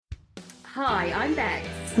Hi, I'm Bex.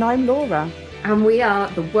 And I'm Laura. And we are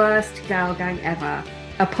the Worst Girl Gang Ever,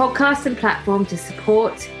 a podcast and platform to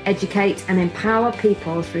support, educate, and empower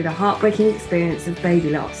people through the heartbreaking experience of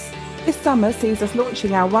baby loss. This summer sees us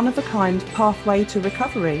launching our one-of-a-kind pathway to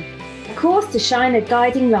recovery. A course to shine a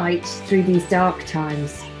guiding light through these dark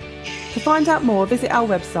times. To find out more, visit our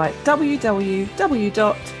website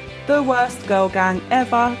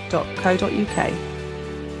www.theworstgirlgangever.co.uk.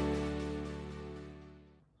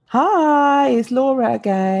 Hi, it's Laura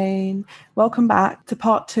again. Welcome back to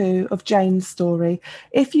part 2 of Jane's story.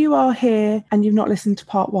 If you are here and you've not listened to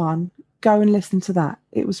part 1, go and listen to that.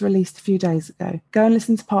 It was released a few days ago. Go and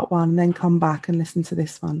listen to part 1 and then come back and listen to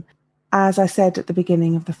this one. As I said at the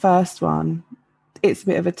beginning of the first one, it's a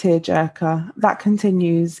bit of a tearjerker. That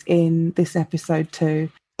continues in this episode too.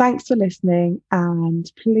 Thanks for listening,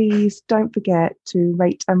 and please don't forget to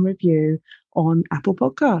rate and review on Apple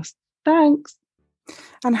Podcasts. Thanks.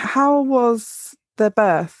 And how was the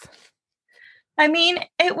birth? I mean,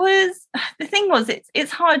 the thing was,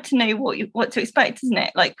 it's hard to know what to expect, isn't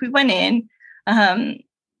it? Like, we went in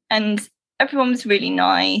and everyone was really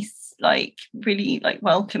nice, like really like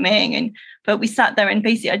welcoming, but we sat there and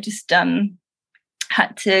basically I just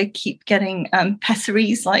had to keep getting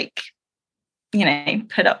pessaries, like, you know,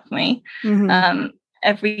 put up for me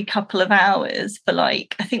every couple of hours for,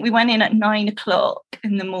 like, I think we went in at 9 o'clock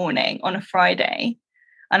in the morning on a Friday,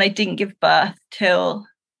 and I didn't give birth till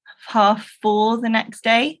 4:30 the next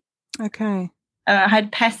day. Okay. I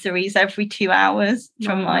had pessaries every 2 hours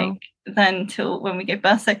from like then till when we gave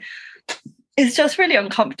birth. So it's just really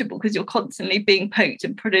uncomfortable because you're constantly being poked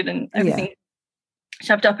and prodded and everything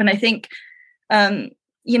shoved up. And I think,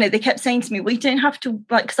 you know, they kept saying to me, well, you don't have to,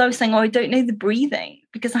 like, because I was saying, oh, I don't know the breathing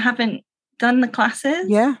because I haven't done the classes.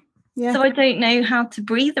 Yeah. So I don't know how to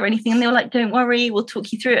breathe or anything. And they were like, don't worry, we'll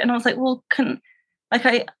talk you through it. And I was like, well, can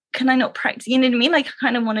I not practice? You know what I mean? Like, I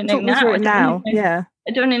kind of want to know now. Yeah.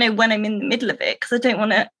 I don't want to know when I'm in the middle of it because I don't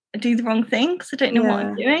want to do the wrong thing because I don't know what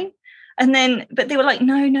I'm doing. And then, but they were like,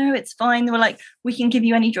 no, it's fine. They were like, we can give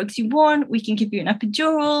you any drugs you want. We can give you an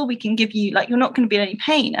epidural. We can give you, like, you're not going to be in any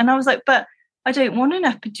pain. And I was like, but I don't want an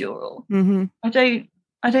epidural. Mm-hmm. I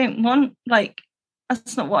don't want, like,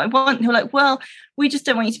 that's not what I want. They were like, well, we just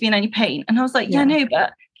don't want you to be in any pain. And I was like, yeah, no,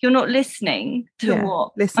 but you're not listening to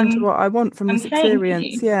what I want from this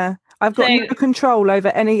experience. Yeah. I've got no control over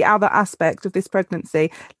any other aspect of this pregnancy.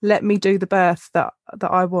 Let me do the birth that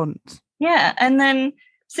I want. Yeah. And then,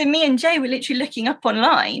 so me and Jay were literally looking up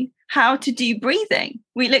online how to do breathing.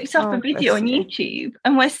 We looked up a video on YouTube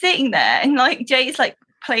and we're sitting there and, like, Jay's like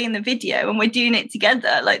playing the video and we're doing it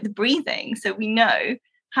together, like the breathing. So we know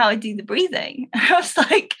how I do the breathing. And I was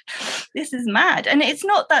like, this is mad. And it's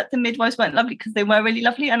not that the midwives weren't lovely, because they were really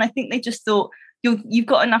lovely. And I think they just thought, you've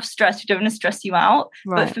got enough stress, we don't want to stress you out.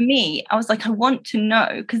 Right. But for me, I was like, I want to know,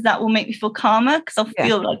 because that will make me feel calmer, because I'll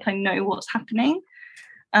feel like I know what's happening.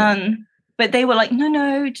 But they were like,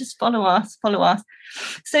 no, just follow us.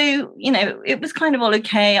 So, you know, it was kind of all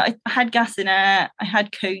okay. I had gas and air, I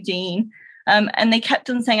had codeine, and they kept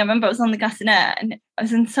on saying, I remember I was on the gas and air and I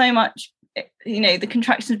was in so much, you know, the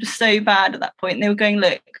contractions were so bad at that point. And they were going,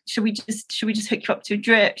 look, should we just hook you up to a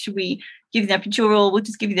drip? Should we give you the epidural? We'll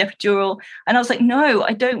just give you the epidural. And I was like, no,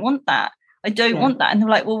 I don't want that. And they were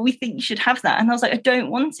like, well, we think you should have that. And I was like, I don't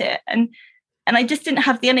want it. And I just didn't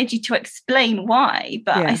have the energy to explain why.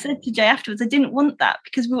 But I said to Jay afterwards, I didn't want that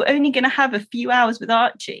because we were only going to have a few hours with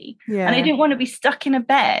Archie. Yeah. And I didn't want to be stuck in a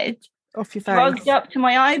bed, off your face, drugged up to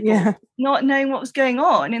my eyeballs, not knowing what was going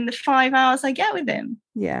on in the 5 hours I get with him.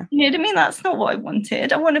 Yeah. You know what I mean? That's not what I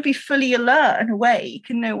wanted. I want to be fully alert and awake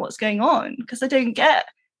and know what's going on, because I don't get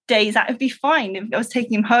days out. It'd be fine if I was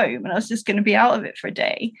taking him home and I was just going to be out of it for a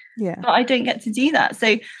day. Yeah. But I don't get to do that.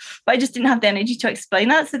 So, but I just didn't have the energy to explain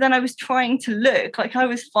that. So then I was trying to look like I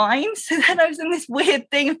was fine. So then I was in this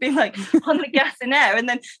weird thing of being like on the gas and air. And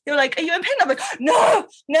then they were like, are you in pain? I'm like, no, I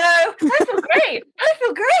feel great.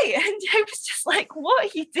 And Jay was just like, what are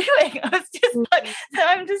you doing? I was just like, so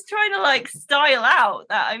I'm just trying to like style out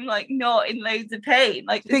that I'm like not in loads of pain.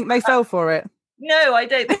 Like, you think they fell for it? No, I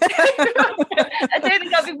don't. I don't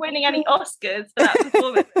think I'll be winning any Oscars for that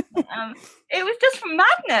performance. It was just from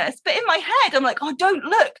madness. But in my head, I'm like, oh, don't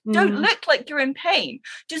look like you're in pain.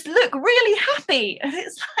 Just look really happy. And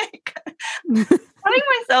it's like telling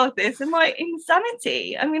myself this and my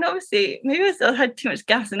insanity. I mean, obviously, maybe I still had too much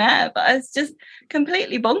gas and air, but it's just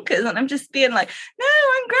completely bonkers. And I'm just being like, no,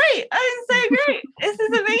 I'm great. I'm so great. This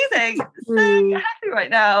is amazing. So happy right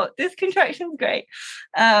now. This contraction's great.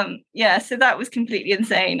 So that was completely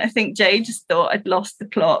insane. I think Jay just thought I'd lost the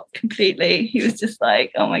plot completely. He was just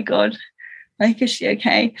like, oh my God, like, is she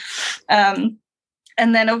okay? And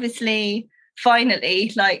And then obviously,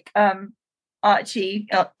 finally, like Archie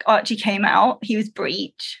came out. He was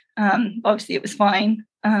breech. Obviously, it was fine.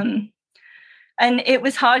 And it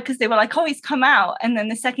was hard because they were like, oh, he's come out. And then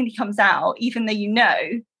the second he comes out, even though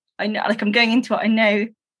I know, like I'm going into it, I know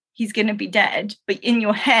he's going to be dead. But in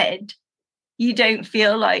your head, you don't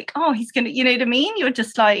feel like, oh, he's going to, you know what I mean? You're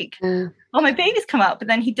just like, oh, my baby's come out. But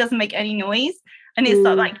then he doesn't make any noise. And it's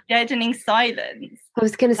like deadening silence. I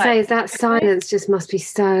was going to say, that silence just must be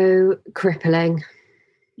so crippling.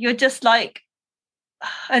 You're just like,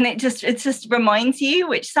 and it just reminds you,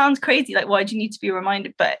 which sounds crazy. Like, why do you need to be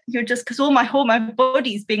reminded? But you're just, because all my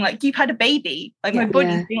body's being like, you've had a baby. Like my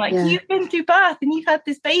body's being like, you've been through birth and you've had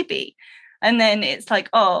this baby. And then it's like,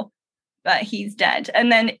 oh, but he's dead.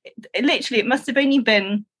 And then it must have only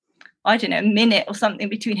been, I don't know, a minute or something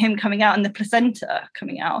between him coming out and the placenta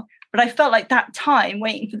coming out. But I felt like that time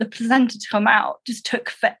waiting for the placenta to come out just took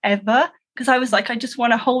forever, because I was like, I just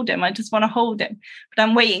want to hold him. But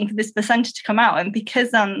I'm waiting for this placenta to come out. And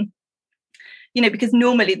because, because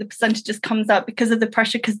normally the placenta just comes out because of the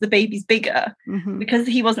pressure, because the baby's bigger, because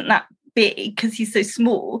he wasn't that big, because he's so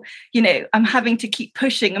small, I'm having to keep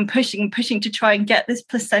pushing and pushing and pushing to try and get this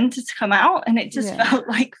placenta to come out. And it just felt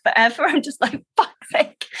like forever. I'm just like, fuck's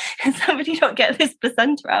sake, can somebody not get this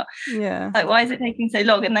placenta out? Yeah. Like, why is it taking so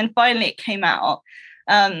long? And then finally it came out.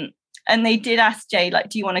 And they did ask Jay, like,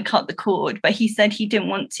 do you want to cut the cord? But he said he didn't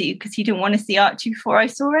want to, because he didn't want to see Archie before I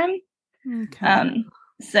saw him. Okay.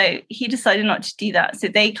 So he decided not to do that. So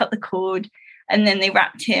they cut the cord, and then they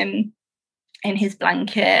wrapped him in his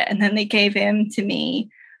blanket, and then they gave him to me.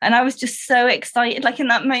 And I was just so excited. Like in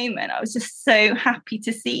that moment, I was just so happy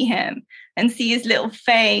to see him and see his little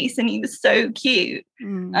face. And he was so cute.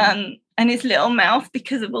 And his little mouth,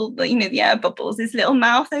 because of all the, the air bubbles, his little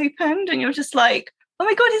mouth opened, and you're just like, oh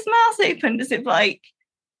my God, his mouth opened, as if like,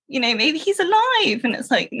 maybe he's alive. And it's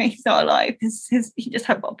like, no, he's not alive. He just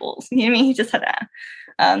had bubbles. You know what I mean? He just had air.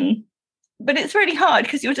 But it's really hard,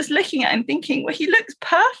 because you're just looking at him thinking, well, he looks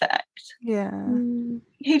perfect. Yeah.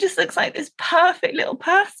 He just looks like this perfect little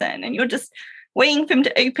person. And you're just waiting for him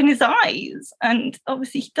to open his eyes. And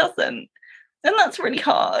obviously he doesn't. And that's really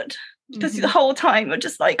hard, because the whole time you're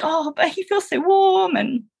just like, oh, but he feels so warm,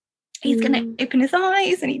 and he's going to open his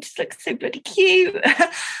eyes, and he just looks so bloody cute.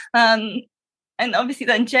 And obviously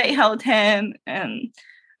then Jay held him, and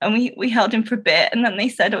we held him for a bit. And then they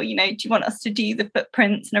said, oh, do you want us to do the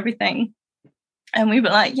footprints and everything? And we were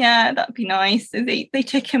like, yeah, that'd be nice. So they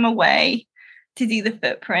took him away to do the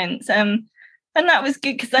footprints. And that was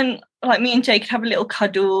good, because then like me and Jay could have a little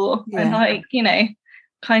cuddle and like,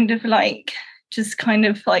 kind of like just kind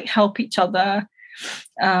of like help each other.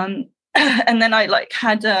 And then I like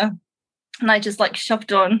and I just like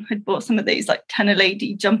shoved on, I'd bought some of those like tenor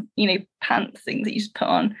lady jump, pants things that you just put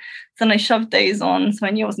on. So then I shoved those on, so I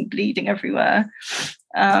knew I wasn't bleeding everywhere.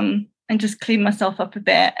 And just cleaned myself up a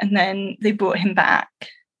bit. And then they brought him back.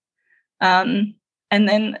 And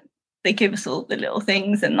then they gave us all the little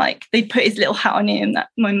things, and like they put his little hat on him that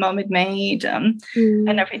my mum had made, and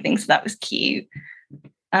everything. So that was cute.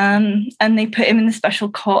 And they put him in the special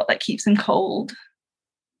cot that keeps him cold.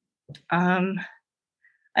 And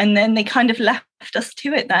then they kind of left us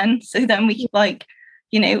to it then. So then we like,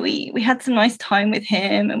 we had some nice time with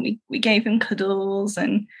him, and we gave him cuddles,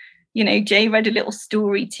 and Jay read a little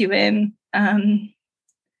story to him, and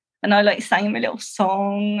I like sang him a little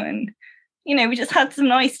song, and we just had some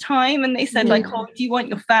nice time. And they said like, oh, do you want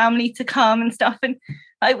your family to come and stuff? And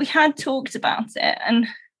we had talked about it, and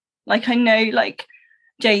like I know like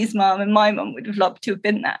Jay's mum and my mum would have loved to have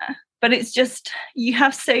been there, but it's just you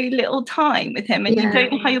have so little time with him, and you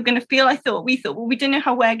don't know how you're going to feel. We thought, well, we don't know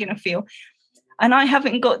how we're going to feel, and I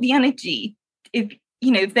haven't got the energy if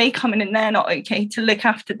they come in and they're not okay, to look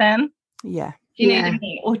after them. Yeah. You know what I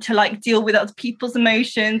mean? Or to like deal with other people's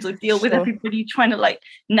emotions, or deal with everybody trying to like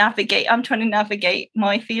navigate. I'm trying to navigate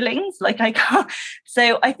my feelings. Like I can't.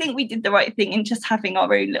 So I think we did the right thing in just having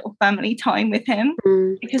our own little family time with him,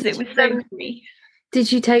 because it was so brief. Did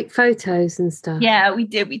you take photos and stuff? Yeah, we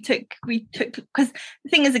did. We took because the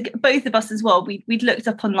thing is, both of us as well, we'd looked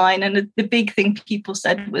up online, and the big thing people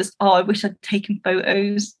said was, oh, I wish I'd taken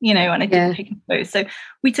photos, and I didn't take photos. So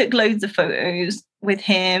we took loads of photos with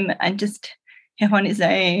him, and just him on his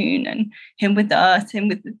own, and him with us, and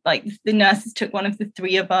with like the nurses took one of the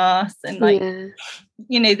three of us, and like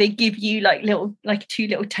they give you like two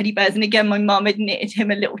little teddy bears. And again, my mum had knitted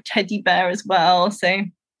him a little teddy bear as well. So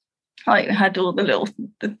I had all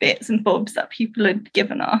the bits and bobs that people had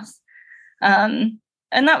given us, and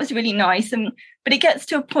that was really nice. But it gets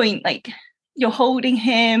to a point like you're holding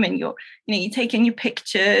him, and you're taking your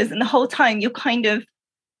pictures, and the whole time you're kind of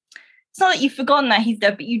it's not that you've forgotten that he's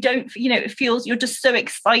dead, but you don't, it feels you're just so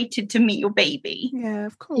excited to meet your baby. Yeah,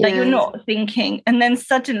 of course. Like you're not thinking. And then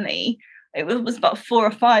suddenly, it was about 4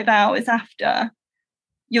 or 5 hours after,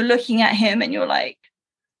 you're looking at him and you're like,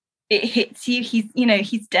 it hits you.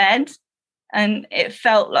 He's dead. And it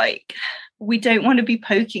felt like we don't want to be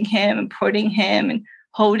poking him and prodding him and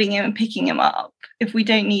holding him and picking him up if we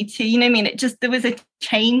don't need to. You know what I mean? There was a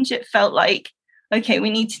change. It felt like, okay, we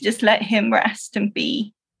need to just let him rest and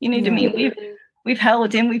be. You know what I mean? We've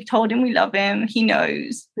held him. We've told him we love him. He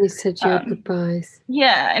knows. We said your goodbyes.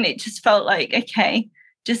 Yeah, and it just felt like, okay,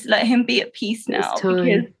 just let him be at peace now,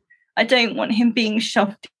 because I don't want him being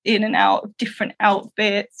shoved in and out of different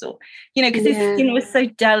outfits, or because his skin was so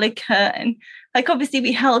delicate, and like obviously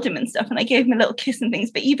we held him and stuff, and I gave him a little kiss and things,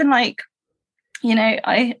 but even like,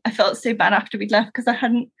 I felt so bad after we'd left because I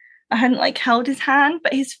hadn't like held his hand,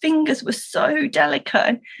 but his fingers were so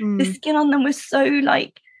delicate, and the skin on them was so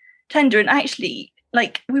like tender, and actually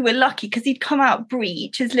like we were lucky because he'd come out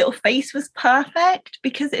breech. His little face was perfect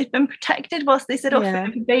because it had been protected, whilst they said if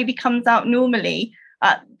a baby comes out normally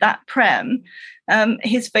at that prem,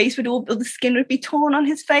 his face would all the skin would be torn on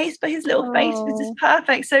his face, but his little face was just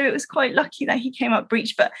perfect. So it was quite lucky that he came out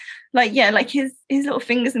breech. But like like his little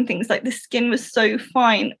fingers and things, like the skin was so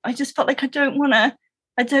fine. I just felt like I don't want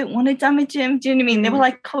to damage him. Do you know what I mean? They were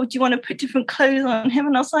like, oh, do you want to put different clothes on him?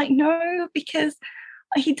 And I was like, no, because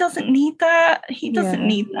he doesn't need that. He doesn't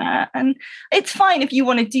need that. And it's fine if you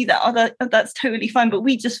want to do that. That's totally fine. But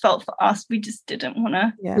we just felt for us, we just didn't want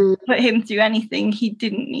to put him through anything he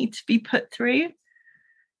didn't need to be put through.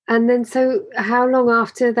 And then, so how long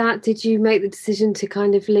after that did you make the decision to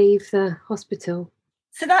kind of leave the hospital?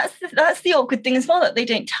 So that's the awkward thing as well, that they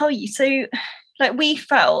don't tell you. So like we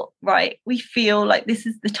felt, we feel like this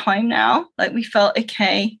is the time now. Like we felt,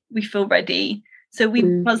 okay, we feel ready. So we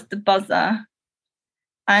buzzed the buzzer.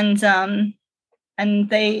 And the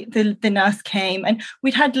nurse came, and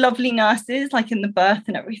we'd had lovely nurses like in the birth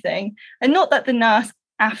and everything. And not that the nurse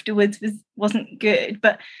afterwards wasn't good,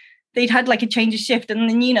 but they'd had like a change of shift, and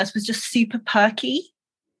the new nurse was just super perky,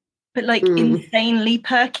 but like insanely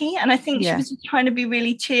perky. And I think she was just trying to be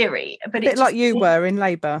really cheery. But a bit like you were in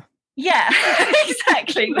labour. Yeah,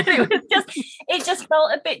 exactly. But it just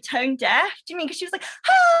felt a bit tone deaf. Do you mean? Because she was like,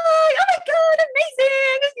 hi, oh my God,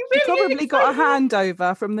 amazing. You probably got a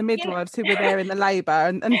handover from the midwives who were there in the labour,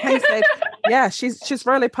 and they said, yeah, she's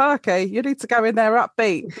really perky. You need to go in there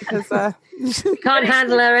upbeat because you can't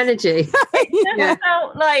handle her energy. It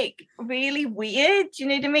felt like really weird. Do you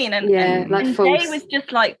know what I mean? And like and false. Jay was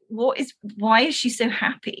just like, why is she so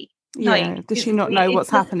happy? Yeah, like, does she not know what's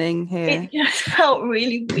happening here? It just felt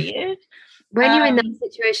really weird. When you're in that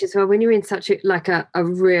situation as well, when you're in such a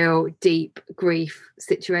real deep grief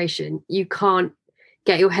situation, you can't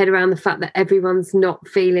get your head around the fact that everyone's not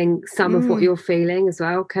feeling some of what you're feeling as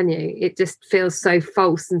well, can you? It just feels so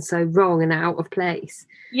false and so wrong and out of place.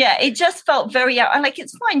 Yeah, it just felt very out. And like,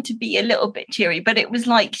 it's fine to be a little bit cheery, but it was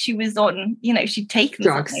like she was on, she'd taken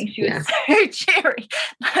drugs. Something. She was so cheery.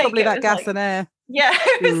 Like, probably that gas and air. Yeah,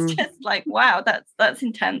 it was just like, wow, that's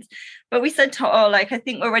intense. But we said to her, like, I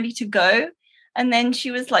think we're ready to go. And then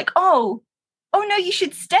she was like, oh no, you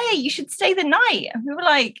should stay. You should stay the night. And we were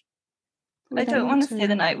like, I don't want to stay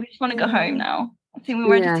the night. We just want to go home now. I think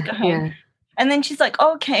we're ready to go home. Yeah. And then she's like,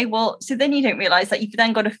 okay, well, so then you don't realize that you've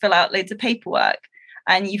then got to fill out loads of paperwork,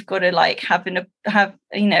 and you've got to like have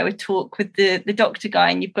a talk with the doctor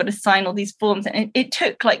guy, and you've got to sign all these forms. And it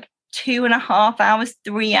took like 2.5 hours,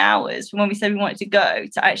 3 hours from when we said we wanted to go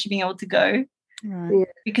to actually being able to go. Right. Yeah.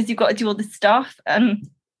 Because you've got to do all this stuff.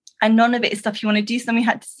 And none of it is stuff you want to do. So we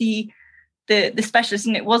had to see the specialist,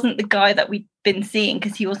 and it wasn't the guy that we'd been seeing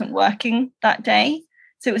because he wasn't working that day.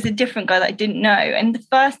 So it was a different guy that I didn't know. And the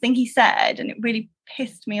first thing he said, and it really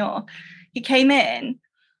pissed me off, he came in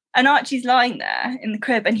and Archie's lying there in the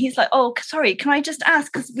crib, and he's like, oh, sorry, can I just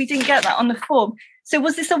ask, because we didn't get that on the form. So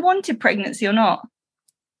was this a wanted pregnancy or not?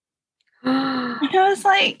 And I was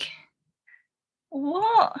like,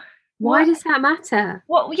 what? Why does that matter?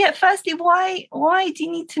 Well, yeah, firstly, why do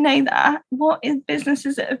you need to know that? What business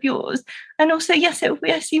is it of yours? And also, yes,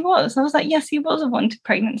 he was. I was like, yes, he was a wanted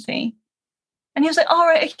pregnancy. And he was like, all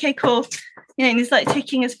right, okay, cool. And he's like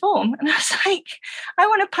taking his form. And I was like, I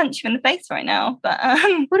want to punch him in the face right now. But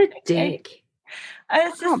what a dick. I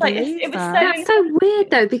was just like, it was that's so weird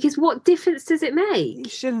though, because what difference does it make?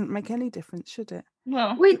 It shouldn't make any difference, should it?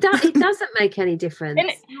 Well, it doesn't make any difference.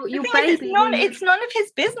 Your baby. It's none of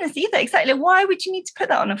his business either. Exactly. Why would you need to put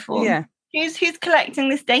that on a form? Yeah. Who's collecting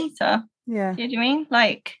this data? Yeah. Do you know what I mean?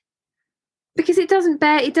 Like, because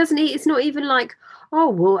it's not even like, oh,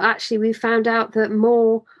 well, actually we found out that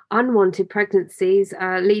more unwanted pregnancies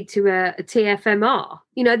lead to a TFMR.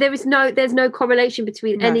 You know, there's no correlation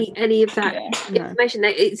between any of that information.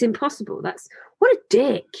 It's impossible. That's what a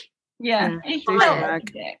dick. Yeah, he felt like a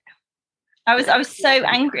dick. I was so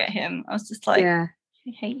angry at him. I was just like, I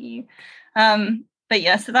hate you. But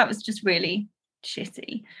yeah, so that was just really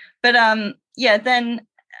shitty. But then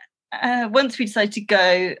once we decided to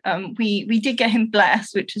go, we did get him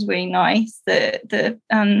blessed, which was really nice. The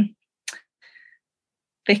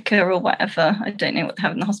vicar or whatever, I don't know what they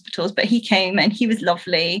have in the hospitals, but he came and he was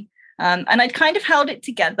lovely. And I'd kind of held it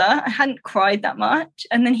together. I hadn't cried that much.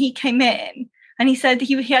 And then he came in and he said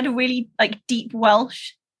he had a really like deep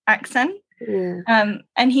Welsh accent. Yeah.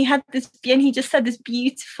 And he just said this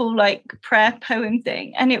beautiful like prayer poem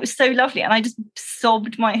thing, and it was so lovely, and I just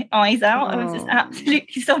sobbed my eyes out. I was just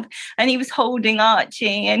absolutely sobbed, and he was holding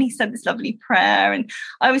Archie and he said this lovely prayer, and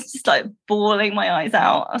I was just like bawling my eyes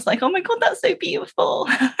out. I was like, oh my god, that's so beautiful.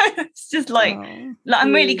 It's just like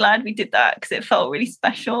I'm really glad we did that because it felt really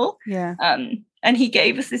special. And he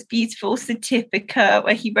gave us this beautiful certificate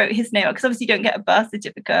where he wrote his name, because obviously you don't get a birth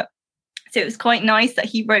certificate. So it was quite nice that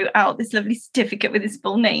he wrote out this lovely certificate with his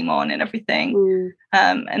full name on and everything.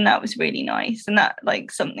 And that was really nice. And that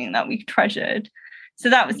like something that we treasured. So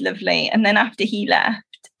that was lovely. And then after he left,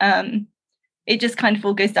 it just kind of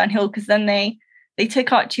all goes downhill, because then they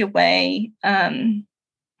took Archie away. And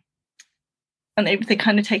they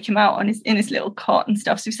kind of take him out in his little cot and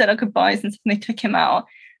stuff. So we said our goodbyes and stuff, and they took him out.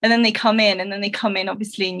 And then they come in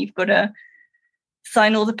obviously, and you've got to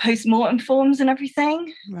sign all the post-mortem forms and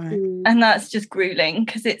everything. And that's just grueling,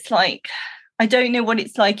 because it's like, I don't know what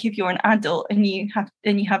it's like if you're an adult and you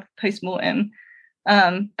have post-mortem,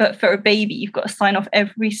 but for a baby you've got to sign off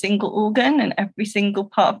every single organ and every single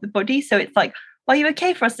part of the body. So it's like, are you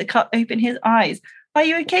okay for us to cut open his eyes? Are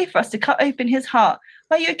you okay for us to cut open his heart?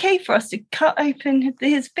 Are you okay for us to cut open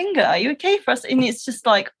his finger? Are you okay for us? And it's just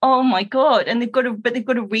like, oh my god! And they've got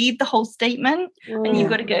to read the whole statement, and you've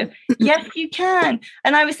got to go, yes, you can.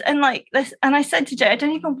 And I said to Jay, I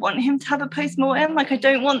don't even want him to have a post-mortem. Like, I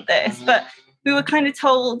don't want this, but we were kind of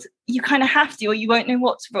told you kind of have to, or you won't know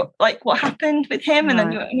what happened with him, and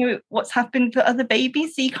then you won't know what's happened for other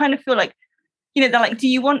babies. So you kind of feel like, you know, they're like, do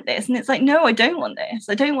you want this? And it's like, no, I don't want this.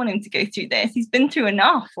 I don't want him to go through this. He's been through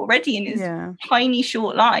enough already in his tiny,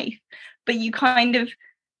 short life. But you kind of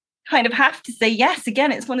have to say yes.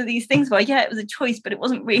 Again, it's one of these things where, it was a choice, but it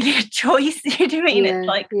wasn't really a choice. You know what I mean? It's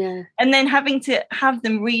like, and then having to have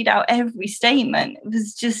them read out every statement, it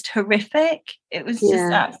was just horrific. It was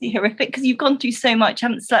just absolutely horrific, because you've gone through so much,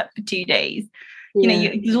 haven't slept for 2 days. You know,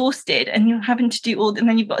 you're exhausted, and you're having to do and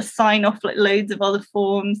then you've got to sign off like loads of other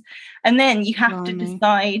forms, and then you have to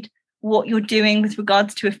decide what you're doing with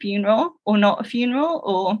regards to a funeral or not a funeral,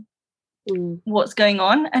 or what's going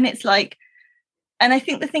on. And it's like, and I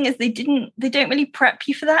think the thing is they don't really prep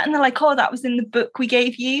you for that, and they're like, oh, that was in the book we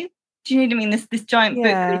gave you. Do you know what I mean? This giant book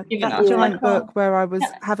that they've given us. Giant book where I was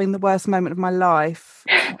having the worst moment of my life.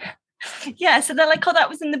 So they're like, oh, that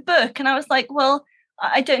was in the book, and I was like, well,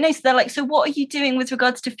 I don't know. So they're like, so what are you doing with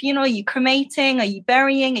regards to funeral? Are you cremating? Are you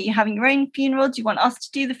burying? Are you having your own funeral? Do you want us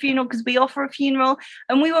to do the funeral because we offer a funeral?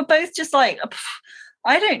 And we were both just like,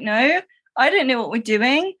 I don't know. I don't know what we're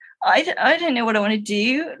doing. I don't know what I want to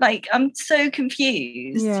do. Like, I'm so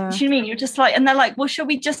confused. Do you know what I mean? You're just like, and they're like, well, shall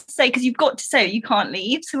we just say, because you've got to say you can't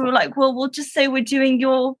leave. So we were like, well, we'll just say we're doing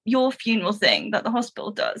your funeral thing that the hospital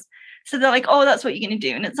does. So they're like, oh, that's what you're going to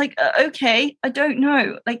do. And it's like, okay, I don't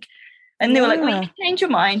know. Like, and they were like, well, you can change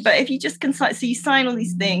your mind, but if you just can sign, so you sign all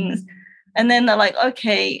these things, and then they're like,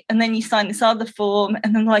 okay, and then you sign this other form,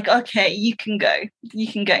 and then they're like, okay, you can go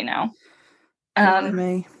now.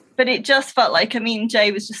 But it just felt like, I mean,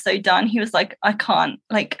 Jay was just so done. He was like, I can't,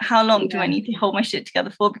 like, how long do I need to hold my shit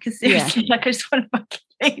together for? Because seriously, like, I just want to fucking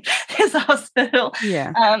leave this hospital.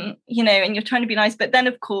 You know, and you're trying to be nice. But then,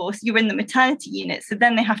 of course, you're in the maternity unit. So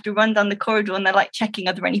then they have to run down the corridor, and they're like checking,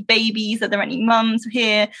 are there any babies? Are there any mums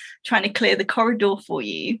here? Trying to clear the corridor for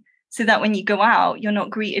you, so that when you go out, you're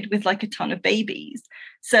not greeted with like a ton of babies.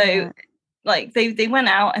 So like they went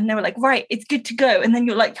out, and they were like, right, it's good to go. And then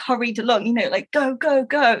you're like hurried along, you know, like go,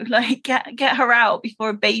 like get her out before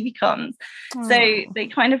a baby comes. So they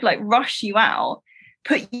kind of like rush you out,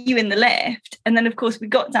 put you in the lift. And then of course we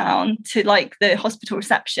got down to like the hospital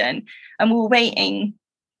reception, and we were waiting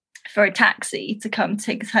for a taxi to come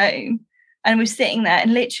take us home. And we're sitting there,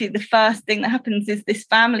 and literally the first thing that happens is this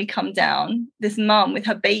family come down, this mum with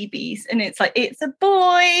her babies, and it's like, it's a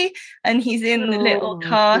boy, and he's in the little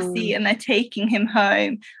car seat, and they're taking him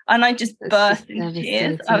home. And I just burst into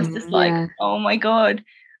tears. I was just like, oh my God.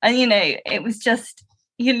 And, you know, it was just,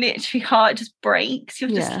 your literally heart just breaks. You're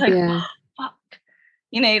just like, oh, fuck.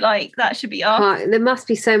 like that should be our. There must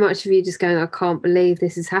be so much of you just going, I can't believe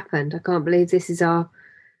this has happened. I can't believe this is our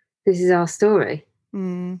story.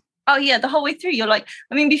 Oh yeah, the whole way through you're like,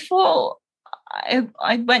 I mean, before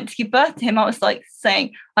I went to give birth to him, I was like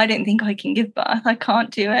saying, I don't think I can give birth. I can't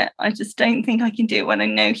do it. I just don't think I can do it when I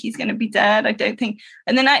know he's going to be dead. I don't think.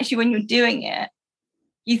 And then actually when you're doing it,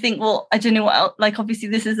 you think, well, I don't know what else. Like, obviously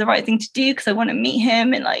this is the right thing to do because I want to meet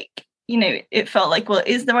him. And like, it felt like, well, it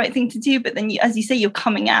is the right thing to do. But then as you say, you're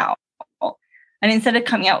coming out. And instead of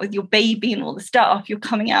coming out with your baby and all the stuff, you're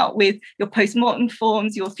coming out with your postmortem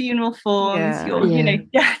forms, your funeral forms,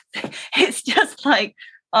 it's just like,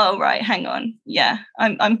 oh, right, hang on. Yeah,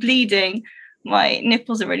 I'm bleeding. My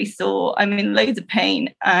nipples are really sore. I'm in loads of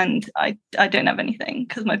pain and I don't have anything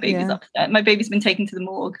because my baby's upstairs. My baby's been taken to the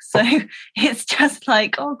morgue. So it's just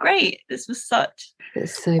like, oh, great. This was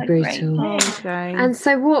it's so brutal. Okay. And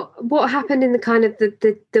so what happened in the kind of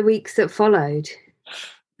the weeks that followed?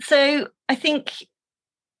 So I think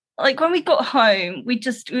like when we got home, we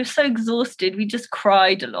were so exhausted. We just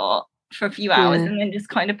cried a lot for a few hours and then just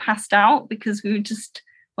kind of passed out because we were just,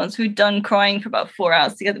 once we were done crying for about 4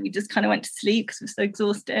 hours together, we just kind of went to sleep because we were so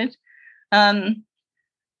exhausted. And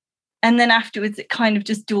then afterwards, it kind of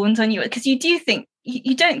just dawns on you because you don't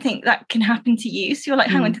think that can happen to you. So you're like,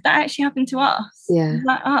 hang on, did that actually happen to us? Yeah. Is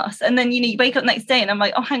that us? And then, you wake up the next day and I'm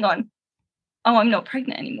like, oh, hang on. Oh, I'm not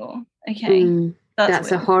pregnant anymore. Okay.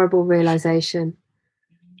 That's a horrible realization.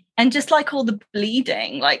 And just like all the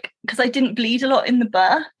bleeding, like, because I didn't bleed a lot in the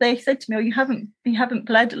birth, they said to me, oh, you haven't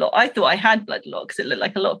bled a lot. I thought I had bled a lot because it looked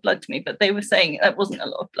like a lot of blood to me, but they were saying that wasn't a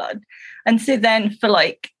lot of blood. And so then for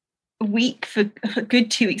like a week, for a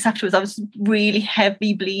good 2 weeks afterwards, I was really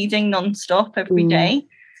heavy bleeding nonstop every day.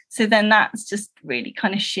 So then that's just really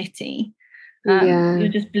kind of shitty. You're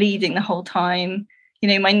just bleeding the whole time.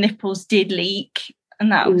 My nipples did leak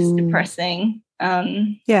and that was depressing.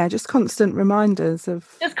 Just constant reminders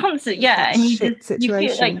of and you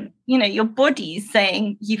situation. feel like your body's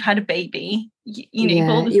saying you've had a baby, you've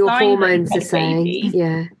all the your signs hormones are saying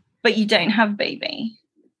baby, but you don't have a baby.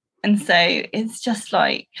 And so it's just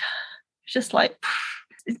like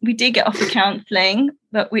we did get off the counselling,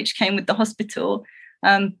 but which came with the hospital,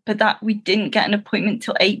 but that we didn't get an appointment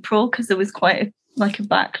till April because there was quite a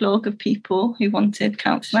backlog of people who wanted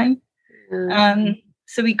counselling.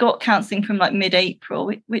 So we got counselling from like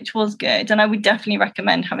mid-April, which was good. And I would definitely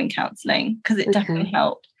recommend having counselling because it definitely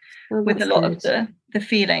helped with a lot of the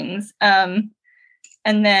feelings. And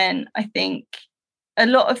then I think a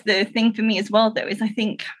lot of the thing for me as well, though, is I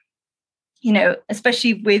think,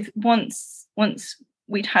 especially with once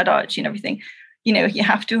we'd had Archie and everything, you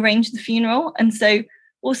have to arrange the funeral. And so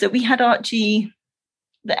also we had Archie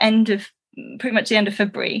pretty much the end of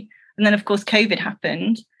February. And then, of course, COVID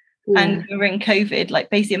happened. And we were in COVID, like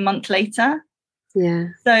basically a month later. Yeah.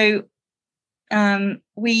 So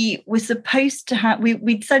we were supposed to have,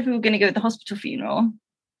 we said we were going to go to the hospital funeral.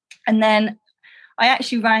 And then I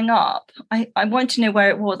actually rang up. I wanted to know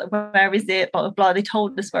where it was. Where is it? Blah, blah, blah. They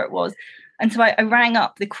told us where it was. And so I rang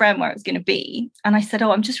up the creme where it was going to be. And I said,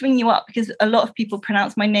 oh, I'm just ringing you up because a lot of people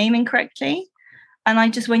pronounce my name incorrectly. And I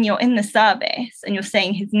just, when you're in the service and you're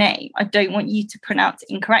saying his name, I don't want you to pronounce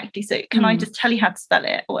it incorrectly. So can I just tell you how to spell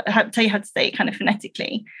it or tell you how to say it kind of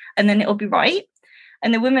phonetically and then it'll be right?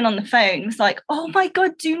 And the woman on the phone was like, oh my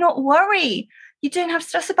God, do not worry. You don't have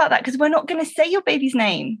stress about that because we're not going to say your baby's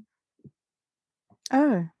name.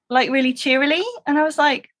 Oh. Like really cheerily. And I was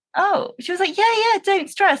like, oh. She was like, yeah, don't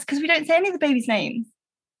stress because we don't say any of the baby's names.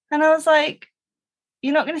 And I was like,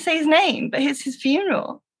 you're not going to say his name, but it's his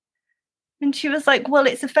funeral. And she was like, well,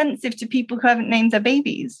 it's offensive to people who haven't named their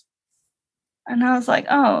babies. And I was like,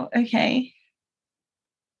 oh, okay.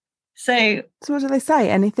 So what do they say?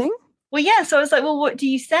 Anything? Well, yeah. So I was like, well, what do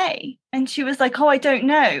you say? And she was like, oh, I don't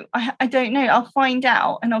know. I don't know. I'll find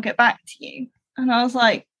out and I'll get back to you. And I was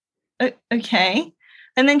like, okay.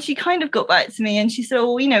 And then she kind of got back to me and she said,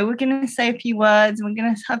 oh, we're going to say a few words and we're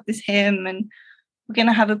going to have this hymn and we're going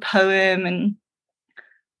to have a poem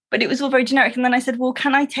but it was all very generic. And then I said, well,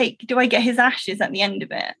 do I get his ashes at the end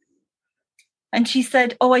of it? And she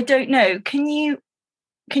said, oh, I don't know. Can you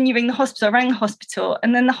ring the hospital? I rang the hospital.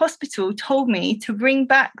 And then the hospital told me to bring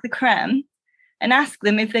back the creme and ask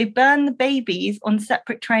them if they burn the babies on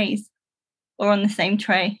separate trays or on the same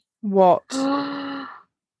tray. What?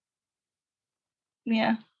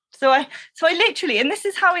 Yeah. So I literally, and this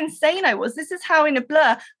is how insane I was. This is how in a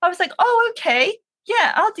blur, I was like, oh, okay.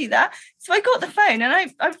 Yeah, I'll do that. So I got the phone and I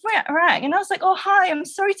rang and I was like, oh, hi, I'm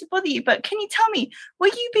sorry to bother you, but can you tell me,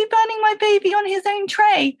 will you be burning my baby on his own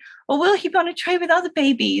tray or will he be on a tray with other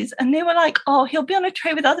babies? And they were like, oh, he'll be on a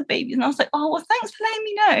tray with other babies. And I was like, oh, well, thanks for letting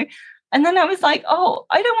me know. And then I was like, oh,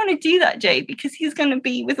 I don't want to do that, Jay, because he's going to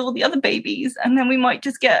be with all the other babies, and then we might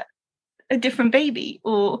just get a different baby.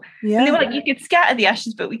 And they were like, you could scatter the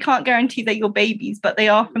ashes, but we can't guarantee they're your babies, but they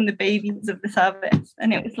are from the babies of the service.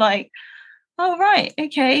 And it was like, oh, right,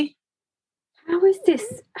 okay. How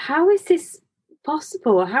is this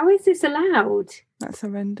possible? How is this allowed? That's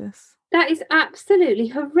horrendous. That is absolutely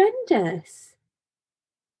horrendous.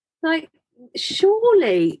 Like,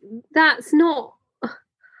 surely that's not...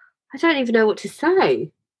 I don't even know what to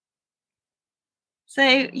say. So,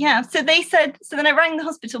 yeah. So they said... So then I rang the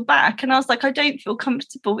hospital back and I was like, I don't feel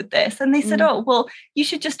comfortable with this. And they said, oh, well, you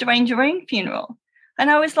should just arrange your own funeral.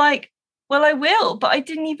 And I was like, well, I will. But I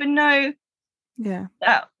didn't even know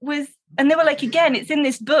that was... And they were like, again, it's in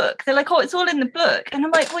this book. They're like, oh, it's all in the book. And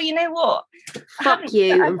I'm like, well, you know what? Fuck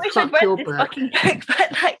you. I wish I'd read this fucking book.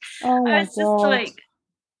 But like, I was just like,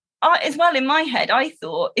 as well, in my head, I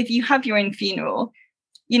thought if you have your own funeral,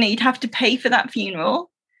 you know, you'd have to pay for that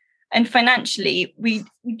funeral. And financially, we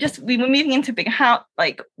were moving into a bigger house.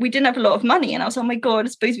 Like, we didn't have a lot of money. And I was like, oh my God, I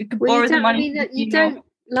suppose we could borrow the money.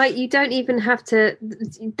 You don't even have to,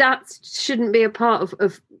 that shouldn't be a part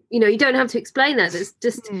of, you know, you don't have to explain that. That's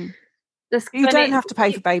just... You don't have to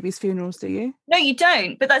pay for babies' funerals, do you? No, you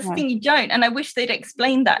don't. But that's the thing, you don't. And I wish they'd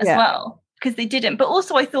explained that as well, because they didn't. But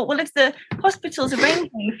also I thought, well, if the hospitals arranging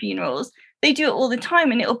the funerals, they do it all the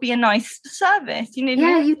time and it'll be a nice service. You know?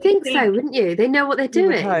 Yeah, you'd think so, wouldn't you? They know what they're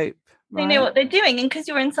doing. You would hope, right? They know what they're doing. And because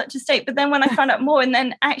you're in such a state. But then when I found out more, and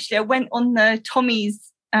then actually I went on the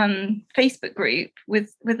Tommy's Facebook group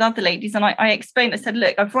with other ladies, and I explained, I said,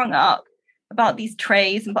 look, I've rung up about these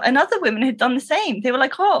trays, and other women had done the same. They were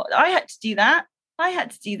like, oh, I had to do that.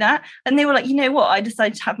 And they were like, you know what, I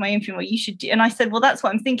decided to have my own funeral, you should do. And I said, well, that's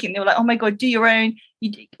what I'm thinking. They were like, oh my God, do your own.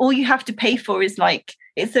 All you have to pay for is like,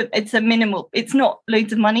 it's a minimal, it's not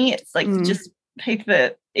loads of money, it's like just pay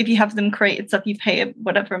for, if you have them created stuff, you pay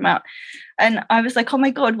whatever amount. And I was like, oh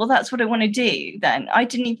my God, well, that's what I want to do then. I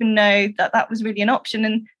didn't even know that was really an option.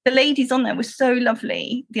 And the ladies on there were so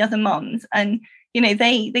lovely, the other mums, and you know,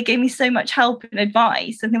 they gave me so much help and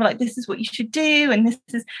advice, and they were like, this is what you should do, and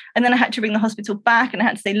then I had to bring the hospital back, and I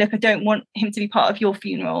had to say, look, I don't want him to be part of your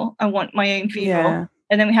funeral, I want my own funeral.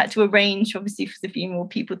 And then we had to arrange, obviously, for the funeral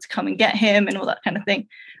people to come and get him and all that kind of thing.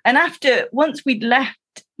 And once he'd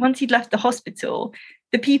left the hospital,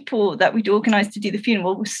 the people that we'd organised to do the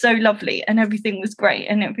funeral were so lovely, and everything was great,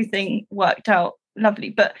 and everything worked out lovely.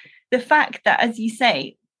 But the fact that, as you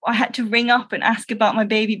say, I had to ring up and ask about my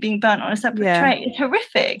baby being burnt on a separate tray. It's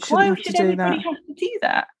horrific. Why should anybody have to do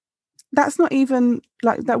that? That's not even,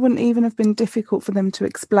 like, that wouldn't even have been difficult for them to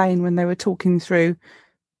explain when they were talking through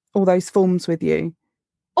all those forms with you.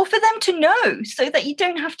 Or for them to know, so that you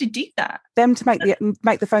don't have to do that. Them to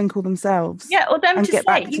make the phone call themselves. Yeah, or them to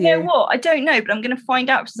say, you know what, I don't know, but I'm going to find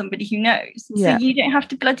out from somebody who knows. So you don't have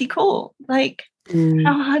to bloody call. Like,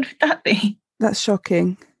 how hard would that be? That's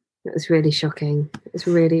shocking. That's really shocking. It's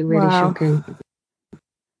really, really shocking.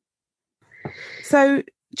 So,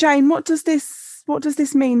 Jane, what does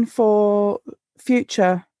this mean for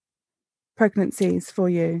future pregnancies for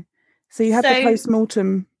you? So you had the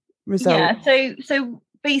post-mortem result. Yeah. So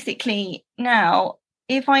basically now,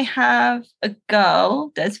 if I have a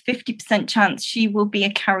girl, there's 50% chance she will be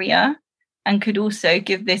a carrier and could also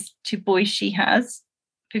give this to boys she has.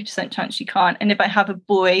 50% chance she can't. And if I have a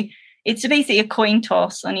boy, it's basically a coin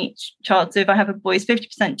toss on each child. So if I have a boy, it's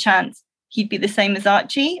 50% chance he'd be the same as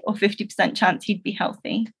Archie, or 50% chance he'd be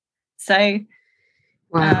healthy. So,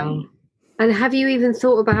 wow. And have you even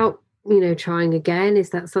thought about, you know, trying again? Is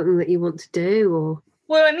that something that you want to do? Or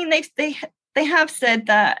well, I mean, they have said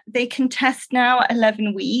that they can test now at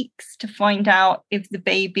 11 weeks to find out if the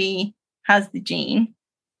baby has the gene,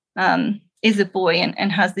 is a boy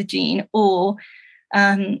and has the gene, or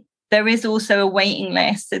there is also a waiting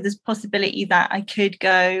list. So there's a possibility that I could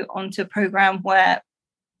go onto a program where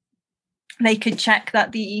they could check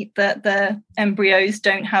that the embryos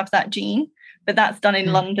don't have that gene, but that's done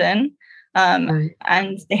in London.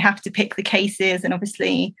 And they have to pick the cases, and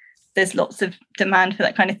obviously there's lots of demand for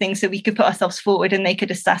that kind of thing. So we could put ourselves forward and they could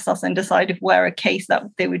assess us and decide if we're a case that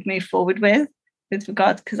they would move forward with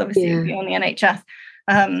regards, because obviously it would be on the NHS.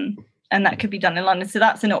 And that could be done in London. So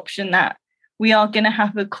that's an option that we are going to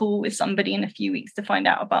have a call with somebody in a few weeks to find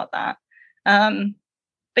out about that.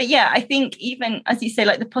 But yeah, I think even, as you say,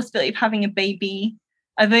 like the possibility of having a baby,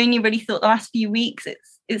 I've only really thought the last few weeks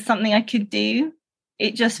it's something I could do.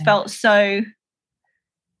 It just felt I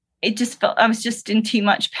was just in too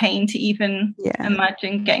much pain to even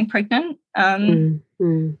imagine getting pregnant.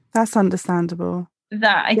 That's understandable.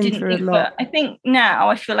 that I didn't think, but I think now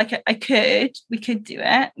I feel like we could do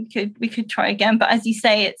it. We could try again. But as you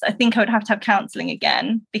say, I think I would have to have counselling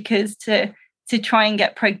again, because to try and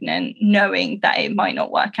get pregnant knowing that it might not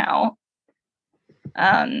work out.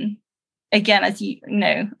 Again, as you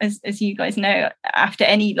know, as you guys know, after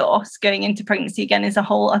any loss, going into pregnancy again is a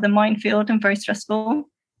whole other minefield and very stressful.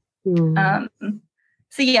 So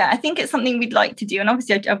yeah, I think it's something we'd like to do, and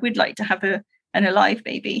obviously I would like to have an alive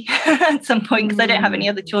baby at some point, because I don't have any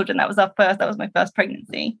other children. That was my first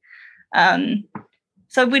pregnancy.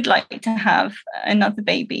 So I would like to have another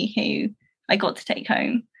baby who I got to take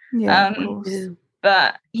home.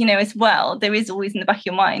 But as well, there is always in the back of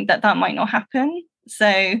your mind that might not happen.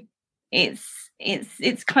 So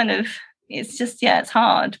it's kind of, it's just, it's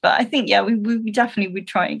hard. But I think we definitely would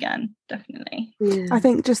try again, definitely. I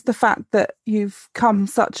think just the fact that you've come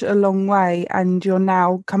such a long way and you're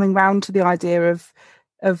now coming round to the idea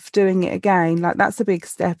of doing it again, like that's a big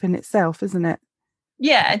step in itself, isn't it?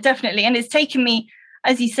 Yeah, definitely. And it's taken me,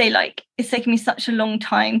 as you say, like it's taken me such a long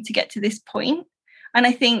time to get to this point. And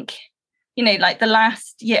I think like the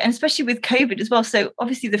last year, and especially with COVID as well, so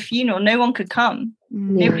obviously the funeral, no one could come.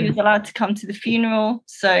 Nobody was allowed to come to the funeral,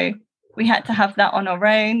 so we had to have that on our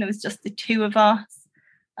own. There was just the two of us.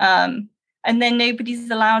 And then nobody's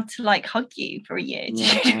allowed to like hug you for a year.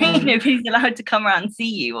 Nobody's allowed to come around and see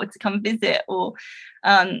you or to come visit, or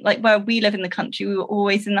like where we live in the country, we were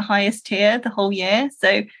always in the highest tier the whole year. So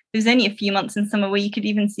there was only a few months in summer where you could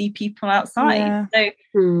even see people outside. So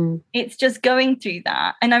it's just going through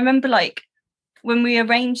that. And I remember like when we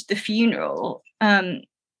arranged the funeral,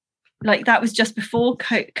 like that was just before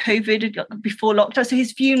COVID, before lockdown. So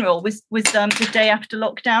his funeral was the day after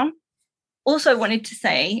lockdown. Also, I wanted to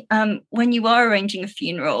say, when you are arranging a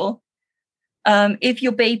funeral, if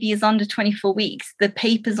your baby is under 24 weeks, the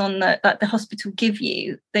papers that the hospital give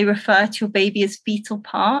you, they refer to your baby as fetal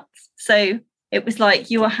parts. So it was like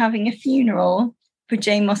you are having a funeral for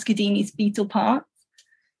Jane Moscadini's fetal parts,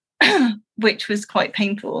 which was quite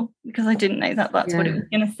painful because I didn't know that's what it was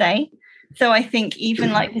going to say. So I think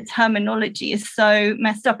even like the terminology is so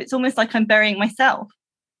messed up. It's almost like I'm burying myself.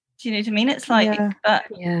 Do you know what I mean? It's like,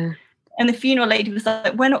 and the funeral lady was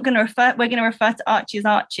like, we're going to refer to Archie as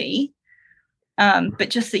Archie. But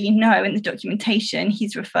just so you know, in the documentation,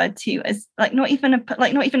 he's referred to as like not even a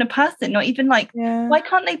person, not even like, why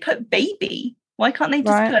can't they put baby? Why can't they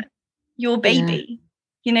just put your baby?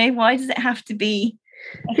 Why does it have to be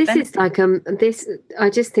offensive? This is like I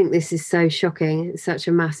just think this is so shocking. It's such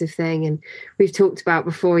a massive thing, and we've talked about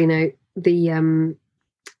before,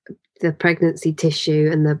 the pregnancy tissue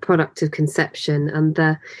and the product of conception, and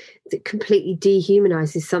it completely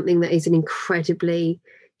dehumanizes something that is an incredibly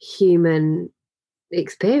human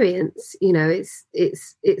experience.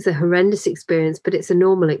 It's a horrendous experience, but it's a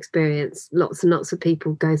normal experience. Lots and lots of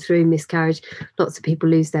people go through miscarriage, lots of people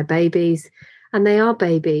lose their babies, and they are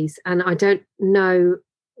babies, and I don't know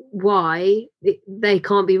why they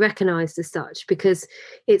can't be recognized as such, because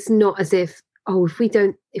it's not as if if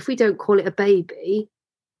we don't call it a baby,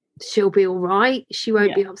 she'll be all right, she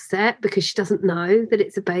won't be upset because she doesn't know that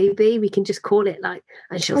it's a baby. We can just call it like,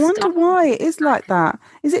 and she'll I wonder why it is like that.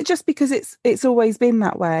 Is it just because it's always been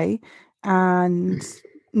that way and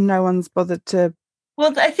no one's bothered to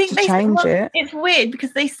I think they change it? It's weird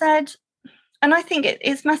because they said, and I think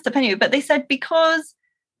it's messed up anyway, but they said because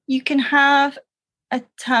you can have a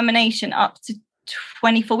termination up to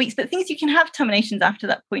 24 weeks, but things you can have terminations after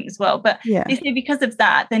that point as well. But they say because of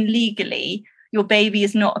that, then legally your baby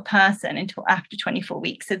is not a person until after 24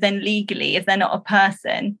 weeks. So then legally, if they're not a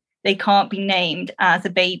person, they can't be named as a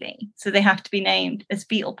baby. So they have to be named as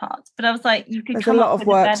fetal parts. But I was like, you could There's a lot of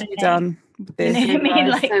work to be done with this. You know what I mean?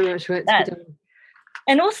 Like, so much work to be done.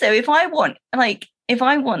 And also, if I want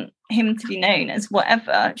him to be known as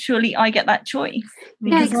whatever, surely I get that choice.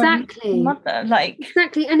 Yeah, exactly. Mother,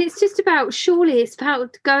 exactly. And it's just about, surely it's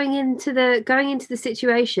about going into the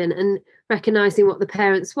situation and recognizing what the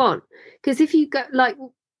parents want. Because if you go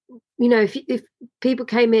if people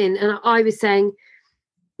came in and I was saying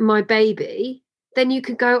my baby, then you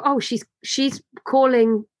could go, oh, she's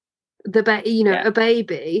calling the baby, a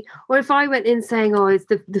baby. Or if I went in saying, oh, it's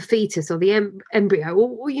the fetus or the embryo,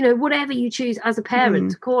 or whatever you choose as a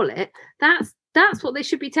parent to call it, that's what they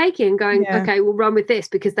should be taking and going, okay, we'll run with this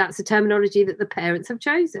because that's the terminology that the parents have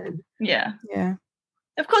chosen. Yeah.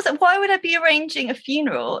 Of course, why would I be arranging a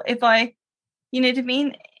funeral if I, you know what I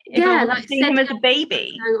mean? If I was seeing him as a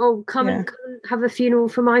baby. Oh, come and have a funeral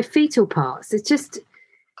for my fetal parts. It's just,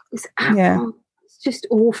 it's just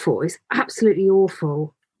awful. It's absolutely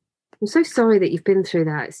awful. I'm so sorry that you've been through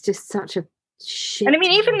that. It's just such a shit. And I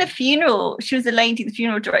mean, even the funeral, she was a lady, the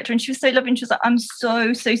funeral director, and she was so lovely. And she was like, I'm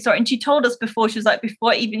so sorry. And she told us before, she was like,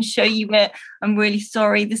 before I even show you it, I'm really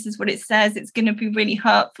sorry. This is what it says. It's going to be really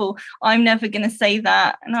hurtful. I'm never going to say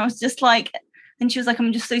that. And I was just like, and she was like,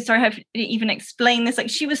 I'm just so sorry I have to even explain this. Like,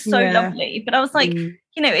 she was so lovely. But I was like,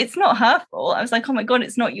 it's not her fault. I was like, oh my God,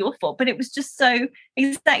 it's not your fault. But it was just so,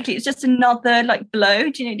 exactly, it's just another like blow.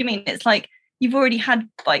 Do you know what I mean? It's like, you've already had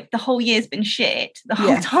like the whole year's been shit. The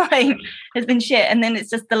whole time has been shit. And then it's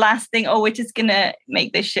just the last thing, we're just going to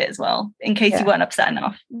make this shit as well. In case you weren't upset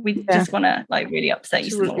enough. We just want to like really upset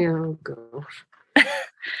you some more. Oh gosh.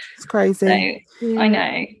 It's crazy. So, I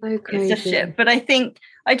know. So crazy. It's just shit. But I think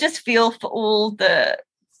I just feel for all the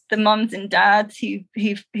mums and dads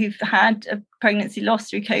who've had a pregnancy loss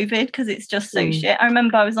through COVID, because it's just so shit. I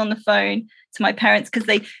remember I was on the phone to my parents because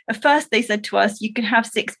at first they said to us, you can have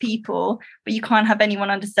 6 people, but you can't have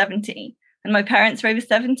anyone under 70. And my parents are over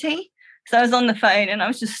 70. So I was on the phone and I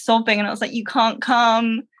was just sobbing and I was like, you can't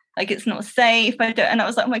come. Like, it's not safe. And I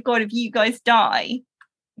was like, oh my God, if you guys die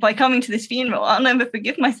by coming to this funeral, I'll never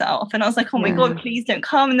forgive myself. And I was like, oh my God, please don't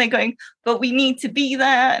come. And they're going, but we need to be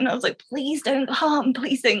there. And I was like, please don't come.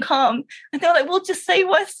 Please don't come. And they're like, we'll just say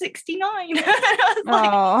we're 69. And I was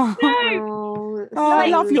like, no. I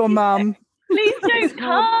love your mum. Please don't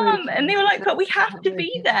come. And they were like, but we have to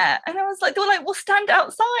be there. And I was like, they were like, we'll stand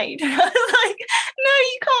outside. And I was like, no,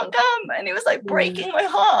 you can't come. And it was like breaking my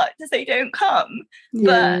heart to say don't come.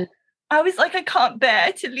 But I was like, I can't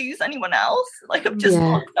bear to lose anyone else. Like, I've just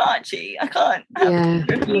lost Archie. I can't.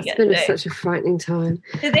 It's been such a frightening time.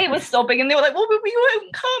 So they were sobbing and they were like, well, we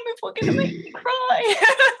won't come if we're going to make you cry.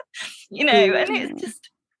 And it's just,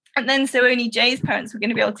 and then so only Jay's parents were going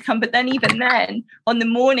to be able to come. But then even then, on the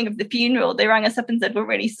morning of the funeral, they rang us up and said, we're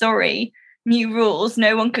really sorry. New rules.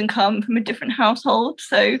 No one can come from a different household.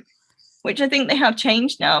 So, which I think they have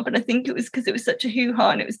changed now. But I think it was because it was such a hoo-ha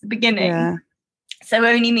and it was the beginning. Yeah. So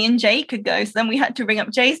only me and Jay could go. So then we had to ring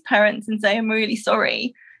up Jay's parents and say, I'm really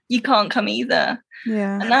sorry. You can't come either.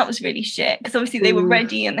 Yeah. And that was really shit. Because obviously they were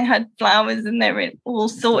ready and they had flowers and they were all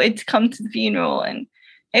sorted to come to the funeral. And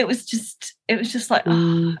it was just like,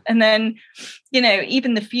 and then,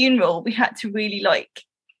 even the funeral, we had to really like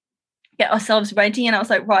get ourselves ready. And I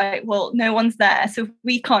was like, right, well, no one's there. So if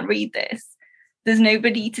we can't read this, there's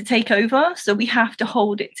nobody to take over. So we have to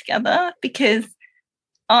hold it together because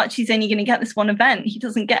Archie's only going to get this one event. He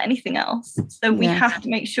doesn't get anything else. So we have to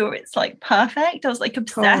make sure it's like perfect. I was like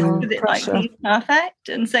obsessed with it, like being perfect.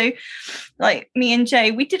 And so like me and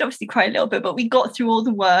Jay, we did obviously cry a little bit, but we got through all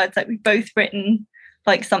the words. Like we'd both written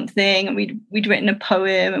like something and we'd written a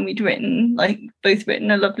poem and we'd both written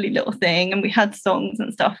a lovely little thing and we had songs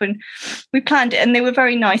and stuff and we planned it and they were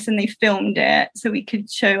very nice and they filmed it so we could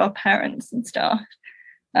show our parents and stuff.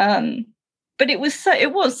 But it was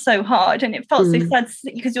so hard and it felt so sad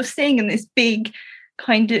because you're sitting in this big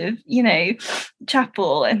kind of,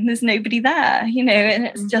 chapel and there's nobody there, and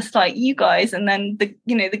it's just like you guys and then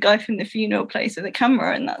the guy from the funeral place with the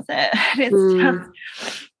camera and that's it. And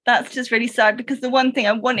that's just really sad because the one thing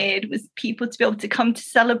I wanted was people to be able to come to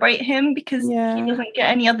celebrate him because he doesn't get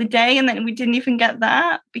any other day. And then we didn't even get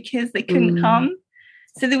that because they couldn't come.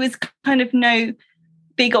 So there was kind of no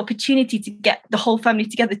big opportunity to get the whole family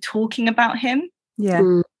together talking about him.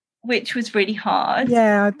 Yeah. Which was really hard.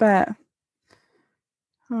 Yeah, I bet.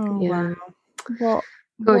 Oh, wow.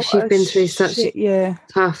 Gosh, you've been through such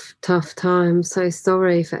tough time. So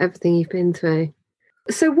sorry for everything you've been through.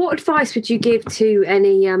 So what advice would you give to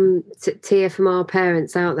any TFMR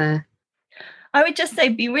parents out there? I would just say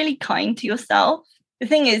be really kind to yourself. The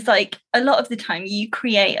thing is, like, a lot of the time you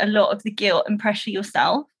create a lot of the guilt and pressure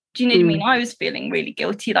yourself. Do you know what I mean? I was feeling really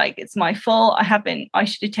guilty, like it's my fault. I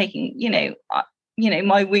should have taken,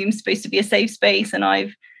 my womb's supposed to be a safe space and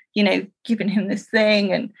I've, given him this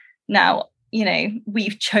thing. And now,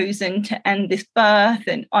 we've chosen to end this birth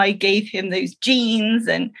and I gave him those genes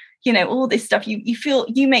and, all this stuff.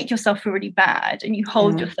 You make yourself feel really bad and you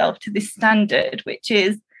hold yourself to this standard, which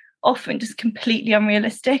is often just completely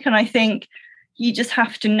unrealistic. And I think you just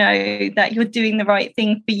have to know that you're doing the right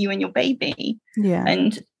thing for you and your baby. Yeah.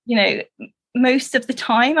 And, most of the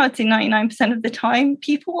time, I'd say 99% of the time,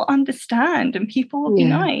 people will understand and people will be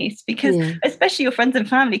nice because especially your friends and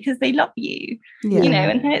family, because they love you,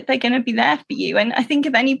 and they're going to be there for you. And I think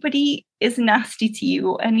if anybody is nasty to you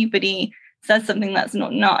or anybody says something that's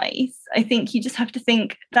not nice, I think you just have to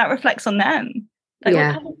think that reflects on them. Like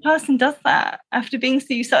what kind of person does that after being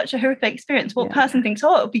through such a horrific experience? What person thinks,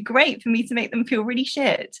 oh, it would be great for me to make them feel really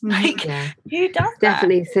shit? Like who does that?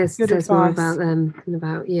 Definitely says more about them than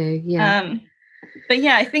about you. Yeah. But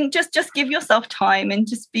I think just give yourself time and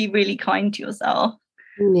just be really kind to yourself.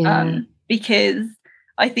 Yeah. because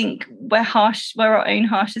I think we're our own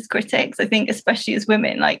harshest critics. I think especially as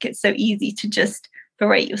women, like it's so easy to just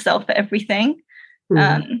berate yourself for everything.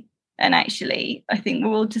 And actually, I think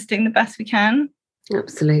we're all just doing the best we can.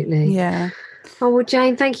 Absolutely. Yeah. Oh, well,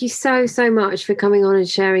 Jane, thank you so much for coming on and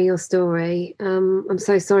sharing your story. I'm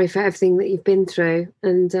so sorry for everything that you've been through.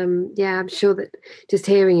 And I'm sure that just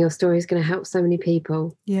hearing your story is going to help so many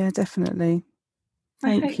people. Yeah, definitely.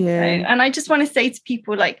 Thank you. So. And I just want to say to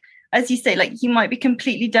people, like, as you say, like, you might be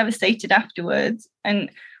completely devastated afterwards. And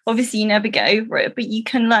obviously you never get over it, but you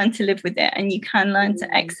can learn to live with it, and you can learn to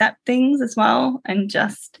accept things as well, and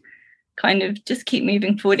just kind of just keep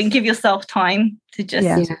moving forward and give yourself time to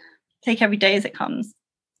just take every day as it comes.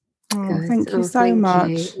 Oh, thank you so much.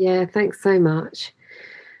 You. Yeah, thanks so much.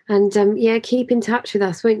 And keep in touch with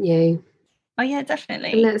us, won't you? Oh yeah,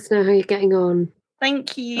 definitely. And let us know how you're getting on.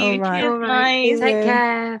 Thank you. All right. Cheers, guys. Take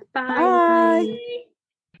care. Bye. Bye.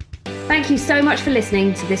 Thank you so much for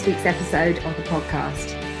listening to this week's episode of the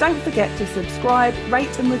podcast. Don't forget to subscribe,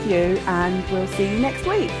 rate and review, and we'll see you next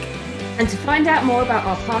week. And to find out more about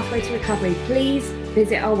our pathway to recovery, please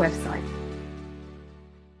visit our website.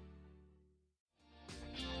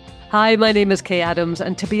 Hi, my name is Kay Adams,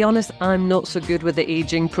 and to be honest, I'm not so good with the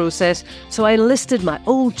ageing process, so I enlisted my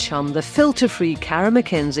old chum, the filter-free Cara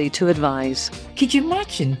McKenzie, to advise. Could you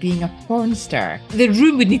imagine being a porn star? The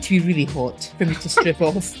room would need to be really hot for me to strip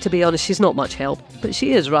off. To be honest, she's not much help, but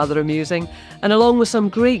she is rather amusing. And along with some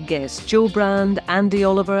great guests, Joe Brand, Andy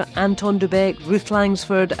Oliver, Anton Dubeck, Ruth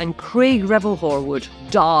Langsford and Craig Revel-Horwood,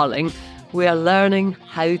 darling, we are learning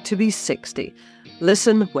how to be 60.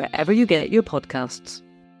 Listen wherever you get your podcasts.